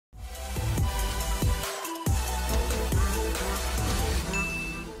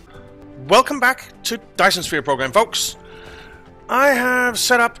welcome back to Dyson Sphere Program, folks. I have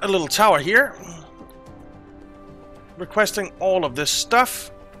set up a little tower here, requesting all of this stuff,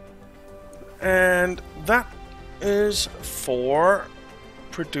 and that is for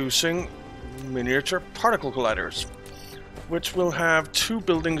producing miniature particle colliders, which will have 2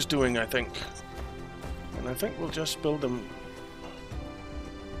 buildings doing, I think. And I think we'll just build them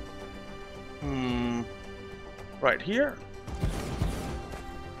right here.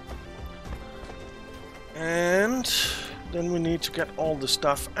 And then we need to get all the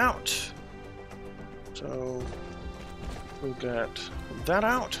stuff out. So we'll get that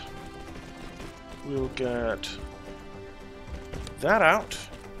out. We'll get that out.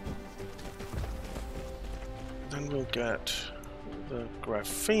 Then we'll get the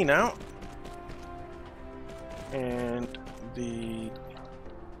graphene out. And the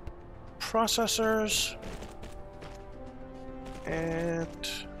processors. And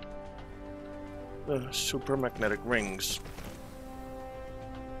the supermagnetic rings.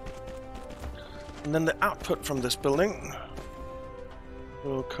 And then the output from this building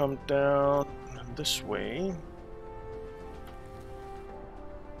will come down this way.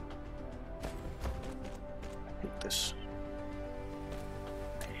 I hate this.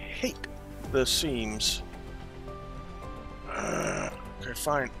 I hate the seams. Okay,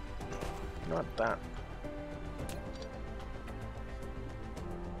 fine. Not that.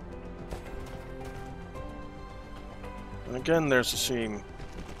 And again, there's a seam.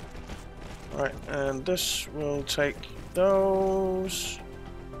 Alright, and this will take those.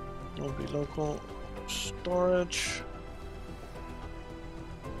 Will be local storage.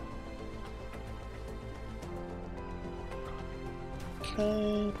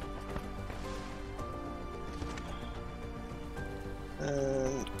 Okay.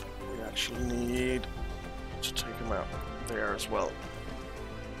 And we actually need to take them out there as well.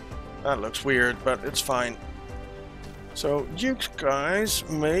 That looks weird, but it's fine. So you guys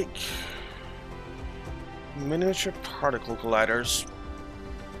make miniature particle colliders.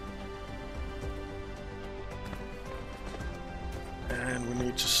 And we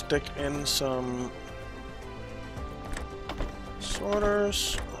need to stick in some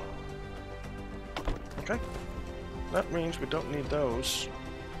sorters. Okay. That means we don't need those.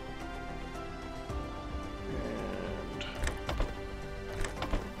 And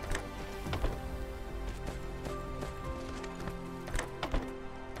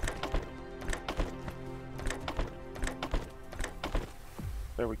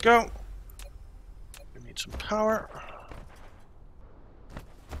there we go. We need some power.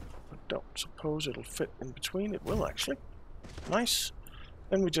 I don't suppose it'll fit in between. It will actually. Nice.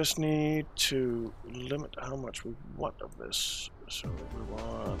 Then we just need to limit how much we want of this. So we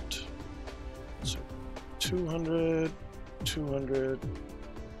want 200, 200,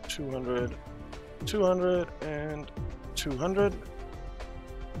 200, 200, and 200.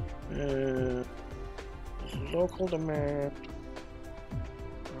 Local demand,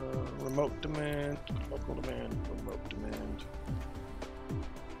 remote demand, local demand, remote demand.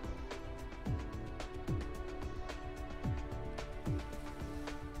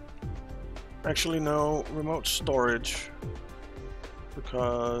 Actually, no, remote storage,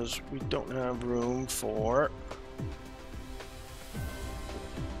 because we don't have room for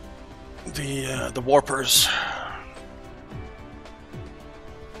the warpers.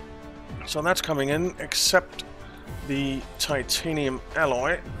 So that's coming in, except the titanium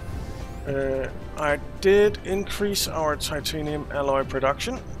alloy. I did increase our titanium alloy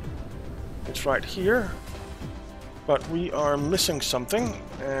production. It's right here. But we are missing something,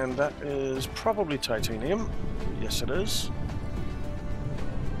 and that is probably titanium. Yes, it is.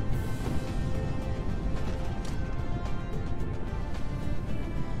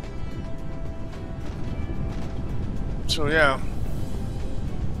 So yeah,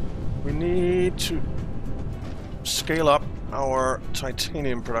 we need to scale up our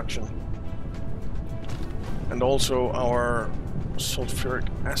titanium production, and also our sulfuric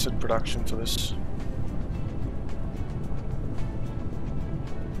acid production for this.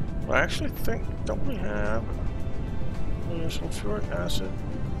 I actually think, don't we have sulfuric acid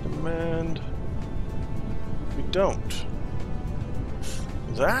demand? We don't.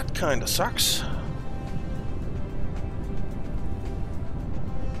 That kind of sucks.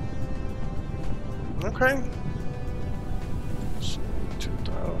 Okay. Let's see,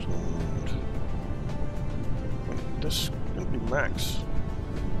 2000. This can be max.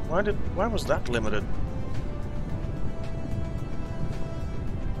 Why was that limited?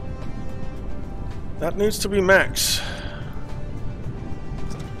 That needs to be max.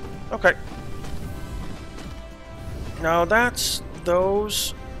 Okay. Now that's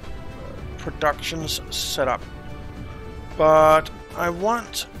those productions set up. But I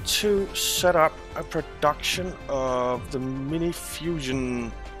want to set up a production of the mini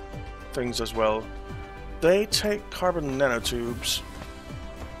fusion things as well. They take carbon nanotubes,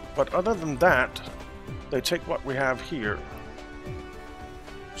 but other than that, they take what we have here.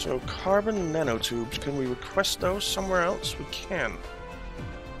 So carbon nanotubes, can we request those somewhere else? We can.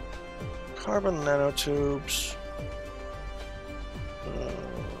 Carbon nanotubes.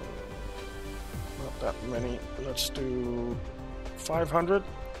 Not that many. Let's do 500.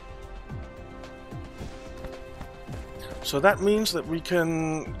 So that means that we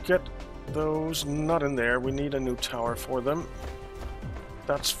can get those not in there. We need a new tower for them.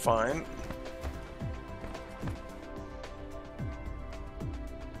 That's fine.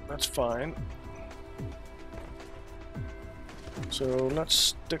 That's fine. So let's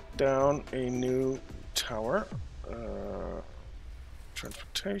stick down a new tower.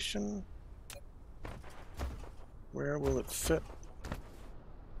 Transportation. Where will it fit?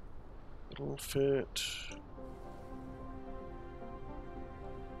 It'll fit.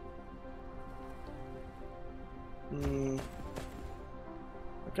 I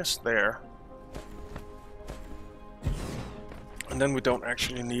guess there. And then we don't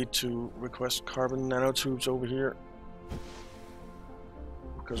actually need to request carbon nanotubes over here,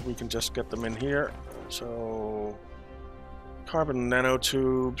 because we can just get them in here. So carbon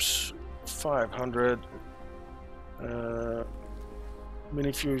nanotubes, 500.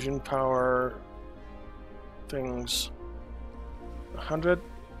 Mini fusion power things, 100.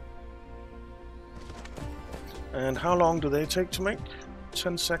 And how long do they take to make?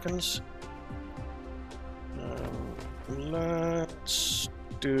 10 seconds. Let's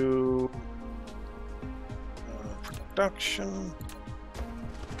do production.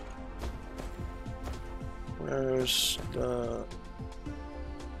 Where's the...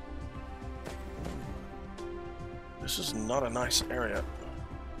 This is not a nice area.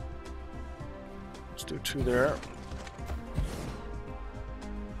 Let's do 2 there.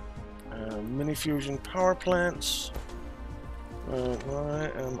 Mini fusion power plants. Why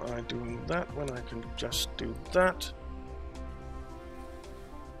am I doing that when I can just do that?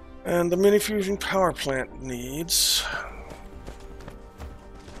 And the mini fusion power plant needs...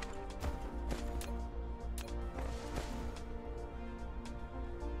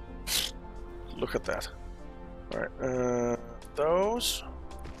 Look at that. Alright, those.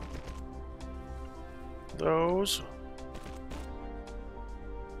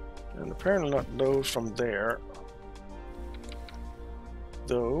 And apparently not those from there.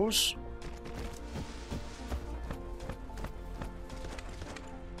 Those.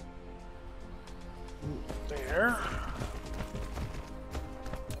 There.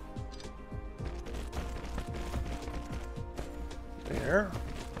 There.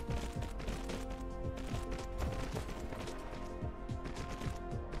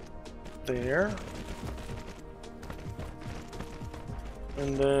 There.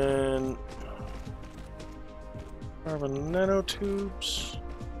 And then carbon nanotubes,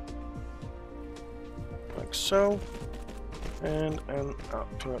 like so, and an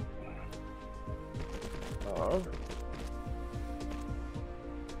output of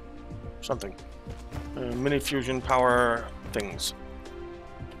something. Mini fusion power things.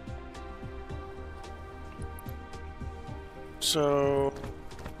 So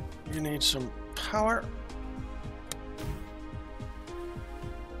you need some power.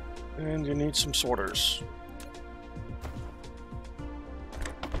 And you need some sorters.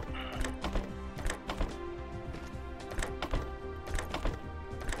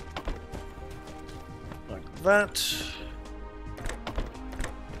 Like that.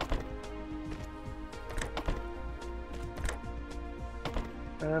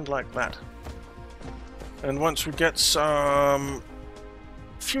 And like that. And once we get some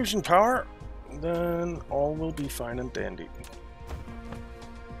fusion power, then all will be fine and dandy.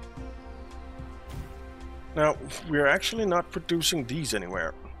 Now, we're actually not producing these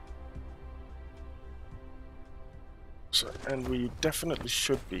anywhere. So, and we definitely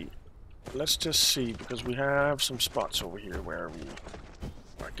should be. Let's just see, because we have some spots over here where we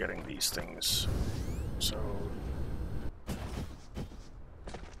are getting these things. So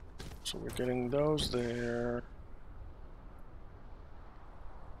we're getting those there.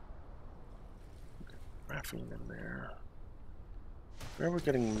 Graphene in there. Where are we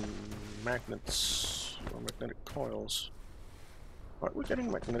getting magnets or magnetic coils? Aren't we getting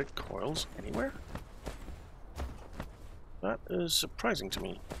magnetic coils anywhere? That is surprising to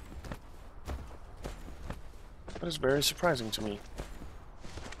me. That is very surprising to me.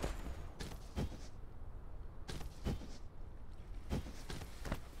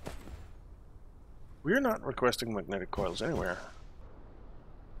 We're not requesting magnetic coils anywhere.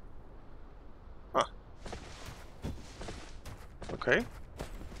 Huh. Okay.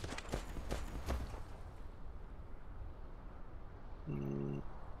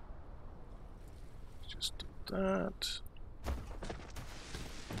 Just do that.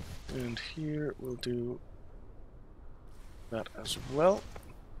 And here we'll do that as well.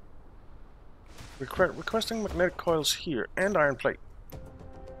 Requesting magnetic coils here and iron plate.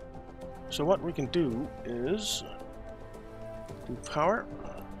 So what we can do is do power.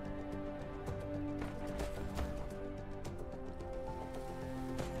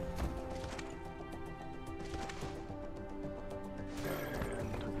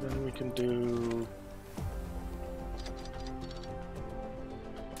 And then we can do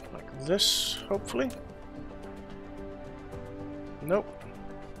like this, hopefully. Nope.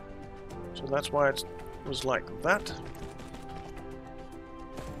 So that's why it was like that.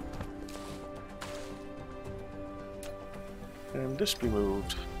 And this be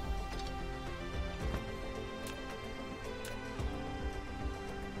moved.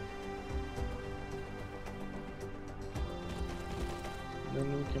 And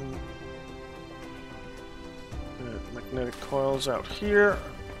then we can put magnetic coils out here.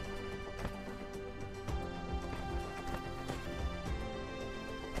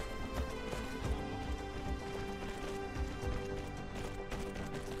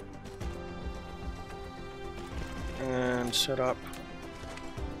 And set up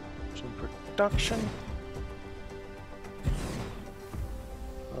some production.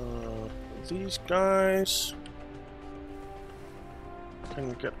 These guys, can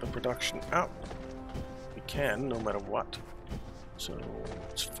we get the production out? We can, no matter what. So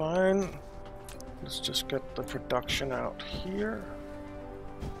it's fine. Let's just get the production out here.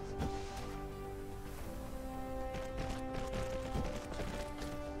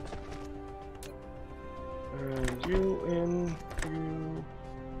 And you in, you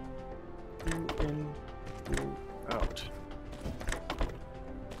in, you out.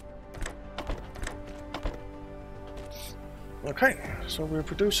 Okay, so we're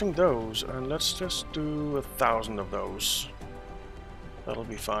producing those, and let's just do 1,000 of those. That'll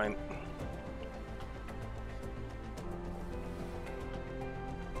be fine.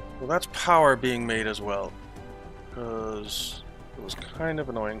 Well, that's power being made as well, because it was kind of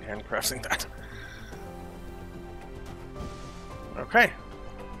annoying handcrafting that. Okay.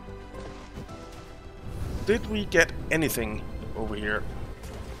 Did we get anything over here?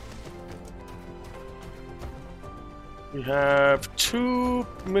 We have 2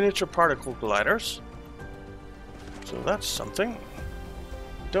 miniature particle gliders. So that's something.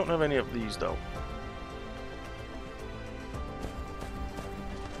 Don't have any of these though.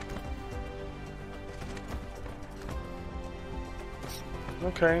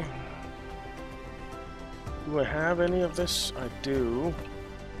 Okay. Do I have any of this? I do.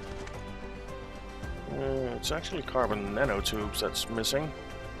 It's actually carbon nanotubes that's missing.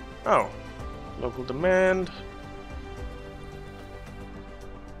 Oh, local demand.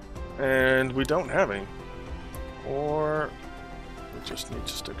 And we don't have any. Or we just need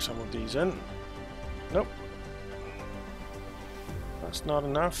to stick some of these in. Nope. That's not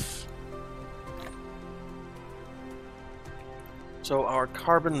enough. So our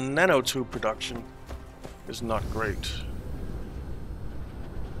carbon nanotube production is not great.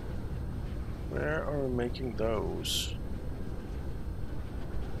 Where are we making those?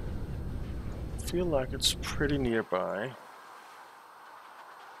 I feel like it's pretty nearby.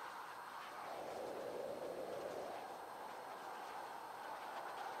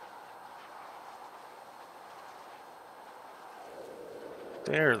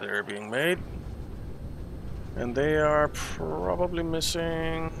 There, they're being made. And they are probably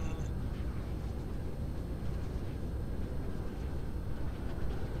missing...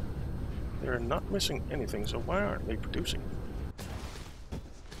 They're not missing anything, so why aren't they producing?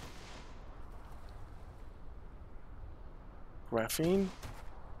 Graphene.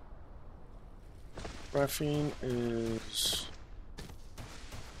 Graphene is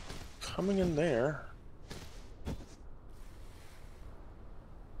coming in there.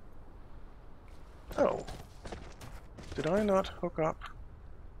 Oh. Did I not hook up?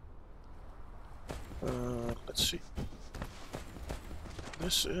 Let's see.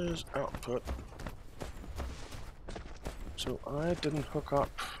 This is output. So I didn't hook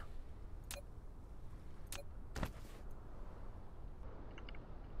up.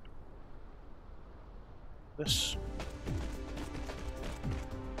 This.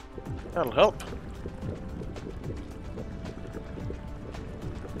 That'll help.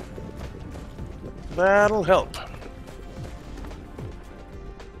 That'll help.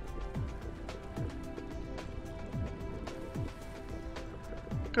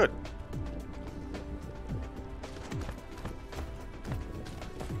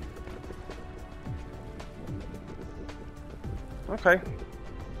 Okay.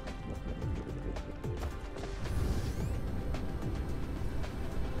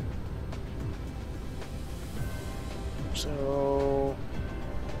 So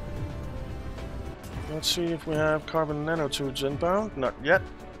let's see if we have carbon nanotubes inbound. Not yet.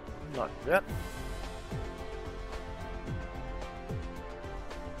 Not yet.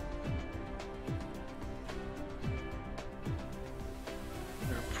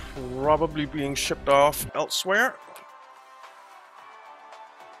 They're probably being shipped off elsewhere.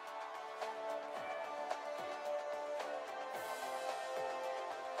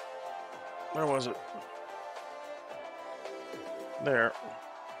 Where was it? There.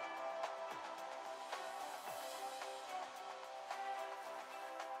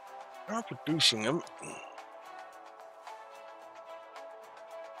 Are producing them.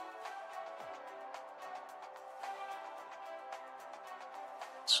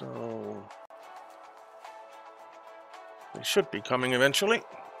 So they should be coming eventually.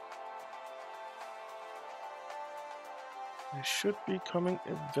 They should be coming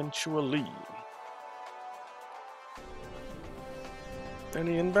eventually.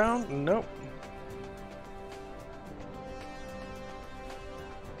 Any inbound? Nope.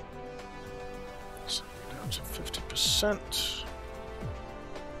 So down to 50%.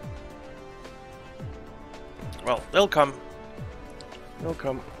 Well, they'll come. They'll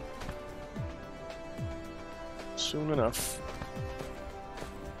come. Soon enough.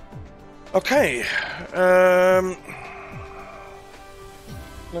 Okay.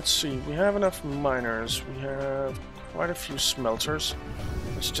 Let's see. We have enough miners. We have quite a few smelters.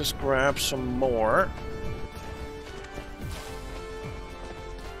 Let's just grab some more.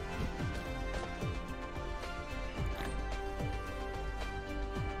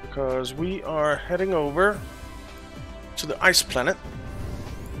 Because we are heading over to the ice planet,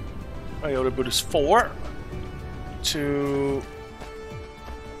 Iota 4, to...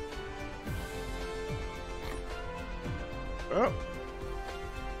 Oh.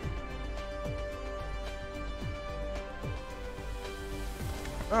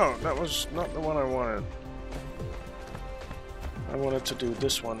 Oh, that was not the one I wanted. I wanted to do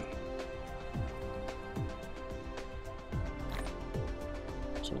this one.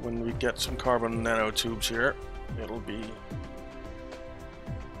 So when we get some carbon nanotubes here, it'll be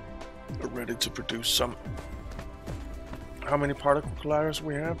ready to produce some. How many particle colliders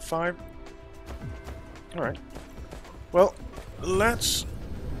we have? 5? Alright. Well, let's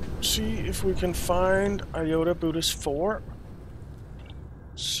see if we can find Iota 4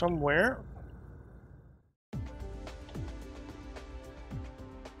 somewhere.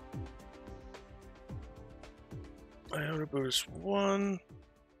 Iota 1.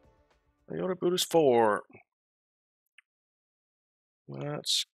 Iota 4.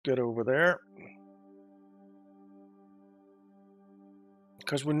 Let's get over there.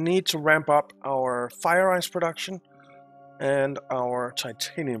 Because we need to ramp up our fire ice production and our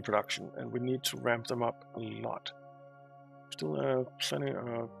titanium production, and we need to ramp them up a lot. Still have plenty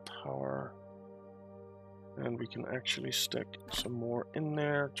of power, and we can actually stick some more in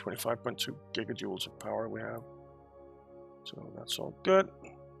there. 25.2 gigajoules of power we have, so that's all good.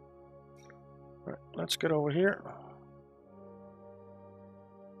 All right, let's get over here.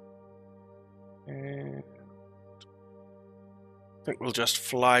 And I think we'll just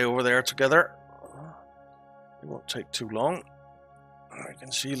fly over there together. It won't take too long. I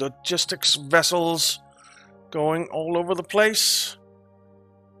can see logistics vessels going all over the place.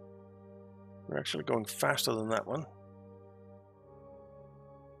 We're actually going faster than that one.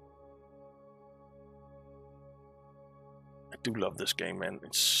 I do love this game, man.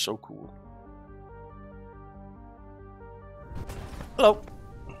 It's so cool. Hello.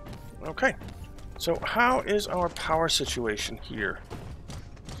 Okay. So how is our power situation here?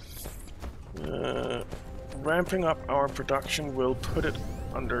 Ramping up our production will put it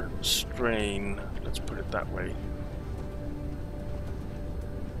under strain. Let's put it that way.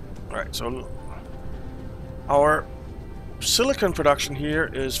 Alright, so our silicon production here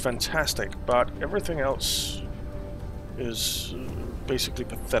is fantastic, but everything else is basically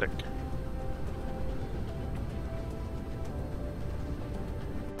pathetic.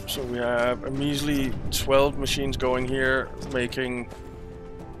 So we have a measly 12 machines going here, making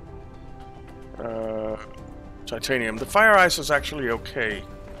titanium. The fire ice is actually okay.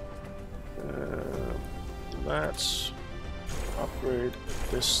 Let's upgrade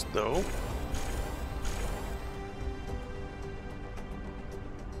this though.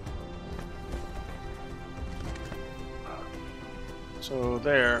 So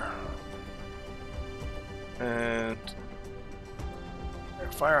there. And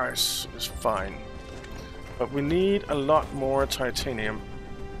fire ice is fine. But we need a lot more titanium.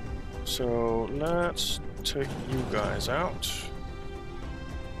 So let's take you guys out.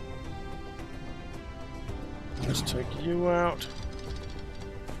 Let's take you out.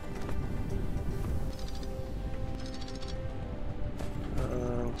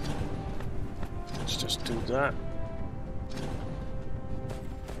 Let's just do that.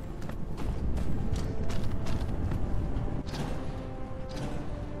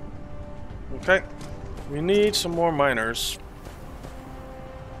 Okay, we need some more miners.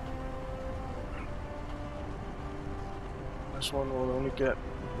 This one will only get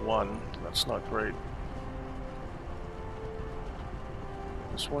one. That's not great.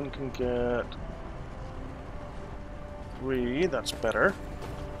 This one can get 3. That's better,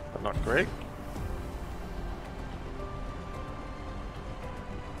 but not great.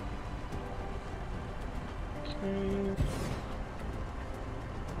 Okay.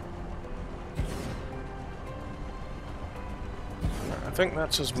 I think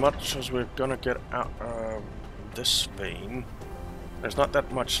that's as much as we're gonna get out of this vein. There's not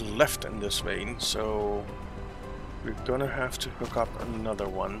that much left in this vein, so we're gonna have to hook up another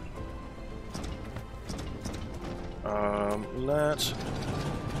one. Let's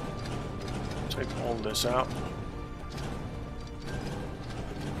take all this out.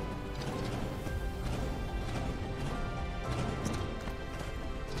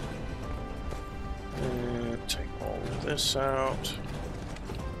 And take all this out.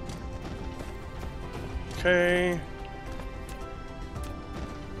 Okay.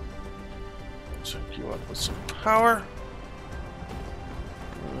 Let's hook you up with some power.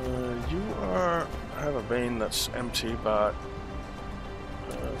 You have a vein that's empty, but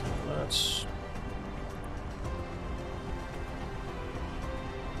let's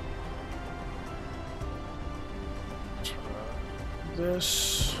try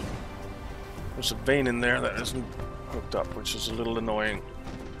this. There's a vein in there that isn't hooked up, which is a little annoying.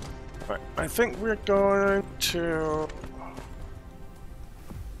 Right, I think we're going to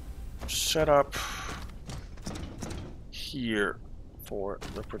set up here for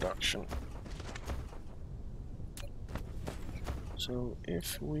the production. So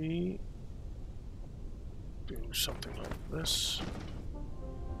if we do something like this,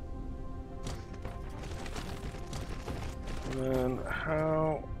 then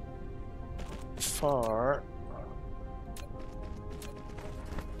how far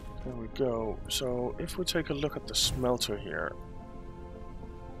can we go? So if we take a look at the smelter here,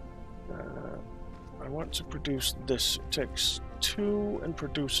 I want to produce this. It takes 2 and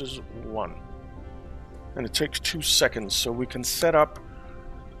produces 1. And it takes 2 seconds, so we can set up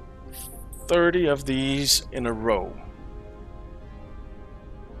 30 of these in a row.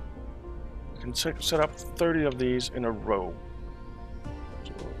 We can set up 30 of these in a row.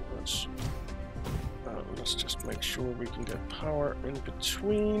 So let's just make sure we can get power in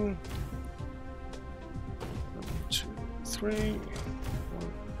between. 1, 2, 3. 1,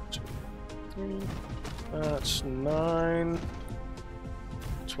 2, 3. That's 9,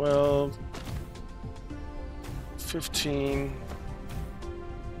 12, 15.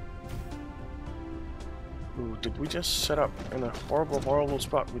 Ooh, did we just set up in a horrible, horrible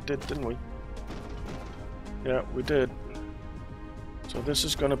spot? We did, didn't we? Yeah, we did. So this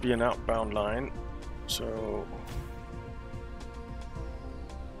is going to be an outbound line. So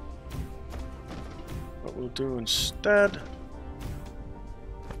what we'll do instead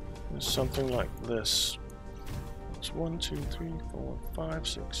is something like this. It's 1, 2, 3, 4, 5,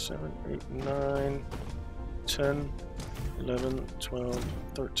 6, 7, 8, 9, 10, 11, 12,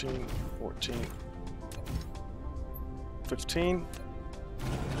 13, 14, 15.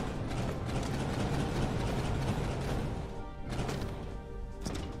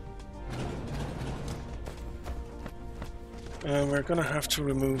 And we're gonna have to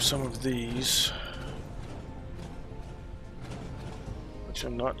remove some of these, which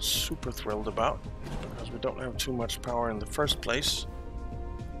I'm not super thrilled about, because we don't have too much power in the first place.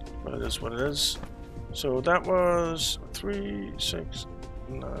 But it is what it is. So that was 3, 6,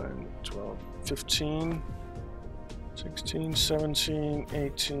 9, 12, 15, 16, 17,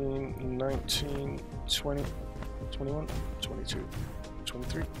 18, 19, 20, 21, 22,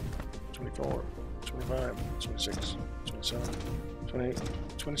 23, 24, 25, 26, 27, 28,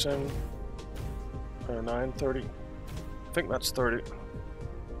 27, 29, 30. I think that's 30.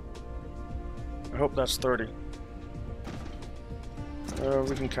 I hope that's 30.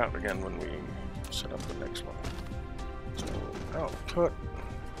 We can count again when we set up the next one. So output.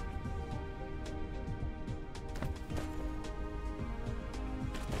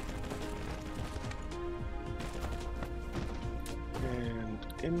 And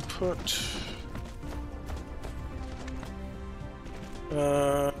input.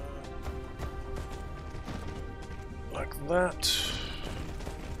 Like that.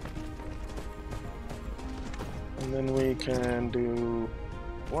 And then we can do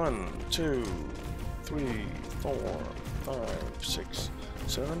 1, 2, 3, 4, 5, 6,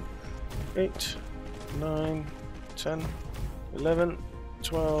 7, 8, 9, 10, 11,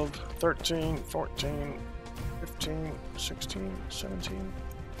 12, 13, 14, 15, 16, 17,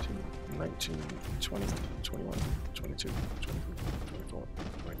 18, 19, 20, 21, 22, 23, 24,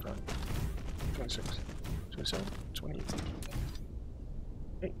 25, 26, 27, 28,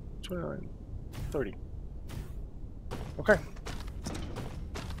 29, 30. Okay.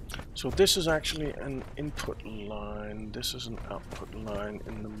 So this is actually an input line. This is an output line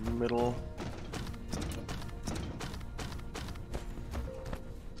in the middle.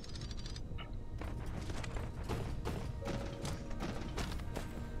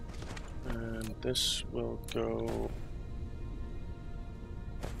 And this will go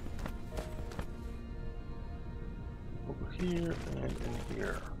over here and in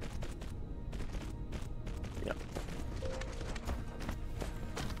here. Yeah.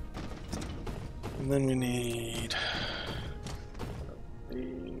 And then we need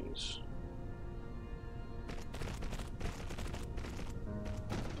these.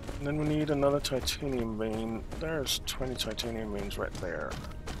 And then we need another titanium vein. There's 20 titanium veins right there.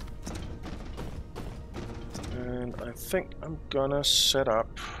 And I think I'm gonna set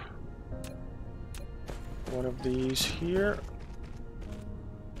up one of these here.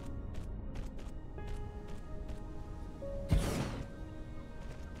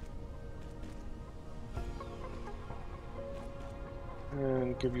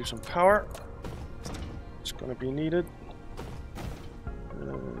 And give you some power. It's going to be needed.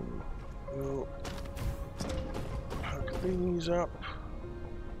 And we'll hook these up.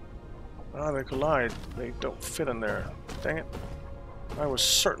 Ah, they collide. They don't fit in there. Dang it. I was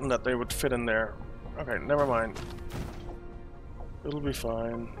certain that they would fit in there. Okay, never mind. It'll be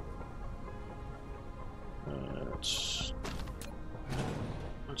fine.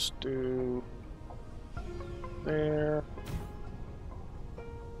 Let's do there.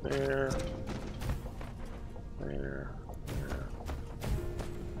 There, there, there,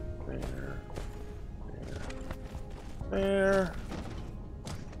 there, there, there.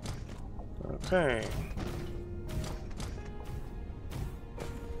 Okay.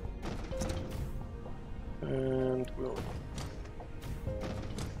 And we'll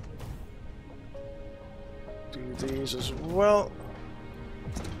do these as well.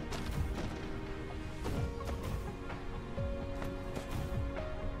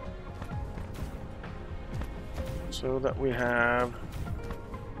 So that we have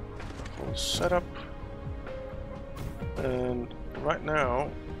full setup. And right now,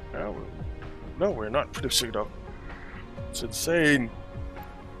 no, we're not producing enough. It's insane.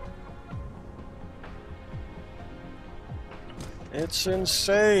 It's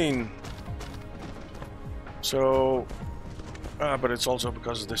insane. So, but it's also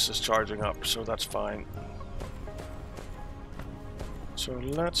because this is charging up, so that's fine. So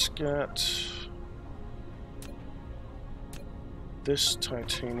let's get this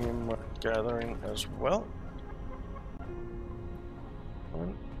titanium gathering as well.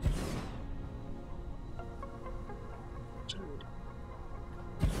 1, 2,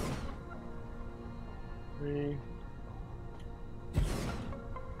 3,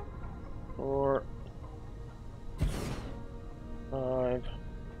 4, 5,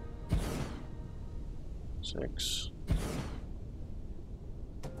 6,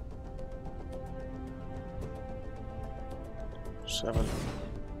 7.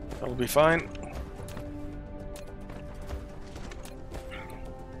 That'll be fine.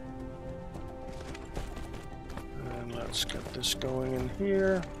 And let's get this going in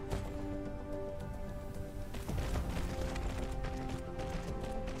here.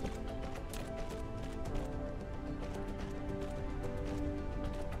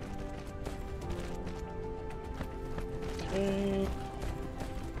 Okay.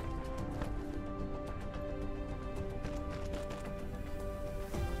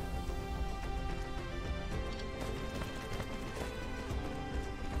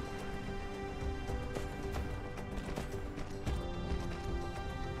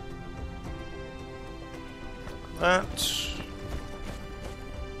 That,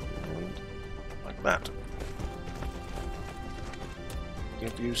 and like that.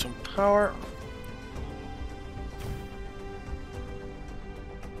 Give you some power.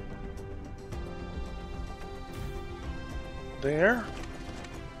 There.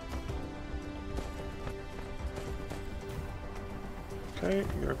 Okay,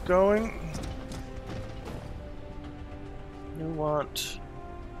 you're going. You want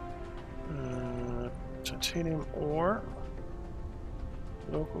titanium ore,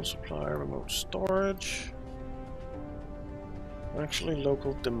 local supply, remote storage. Actually,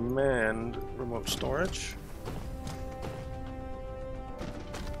 local demand, remote storage.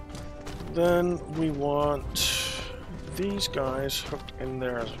 Then we want these guys hooked in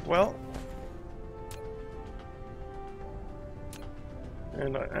there as well.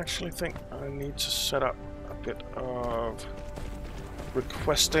 And I actually think I need to set up a bit of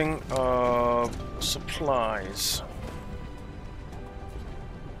requesting of supplies.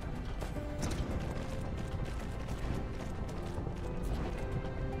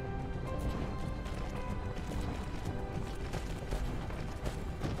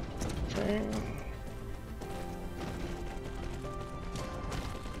 Okay.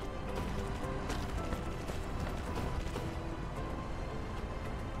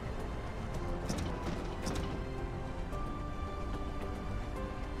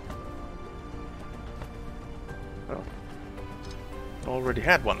 Already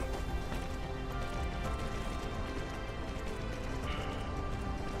had one.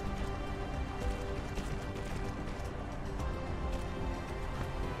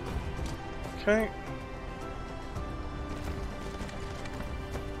 Okay.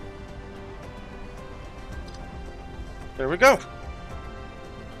 There we go.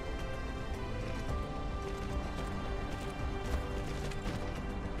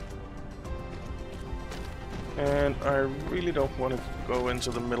 And I really don't want to go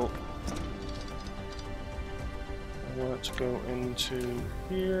into the middle. I want it to go into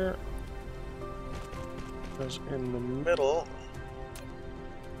here. Because in the middle,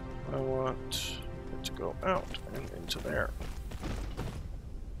 I want it to go out and into there.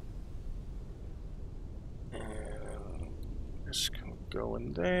 And this can go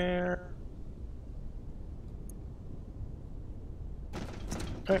in there.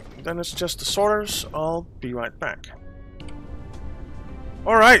 Okay, then it's just the sorters. I'll be right back.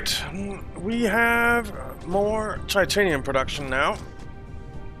 Alright, we have more titanium production now.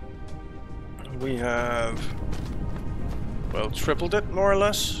 We have, well, tripled it more or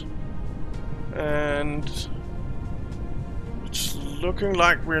less. And it's looking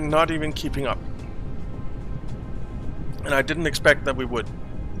like we're not even keeping up. And I didn't expect that we would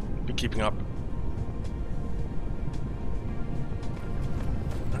be keeping up.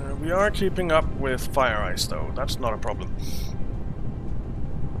 We are keeping up with fire ice, though. That's not a problem.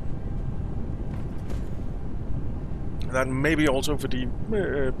 That may be also for the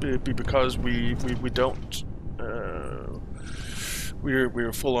because we don't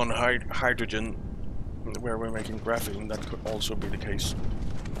we're full on hydrogen where we're making graphene. That could also be the case.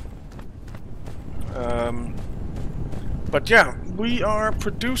 But yeah, we are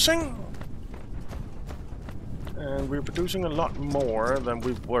producing. And we're producing a lot more than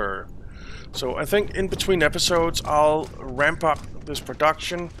we were. So I think in between episodes I'll ramp up this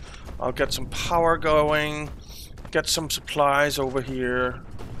production. I'll get some power going, get some supplies over here,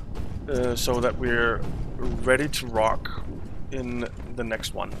 so that we're ready to rock in the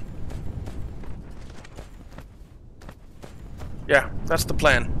next one. Yeah, that's the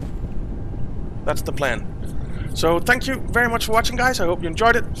plan. That's the plan. So thank you very much for watching, guys. I hope you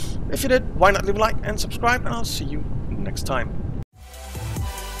enjoyed it. If you did, why not leave a like and subscribe, and I'll see you next time.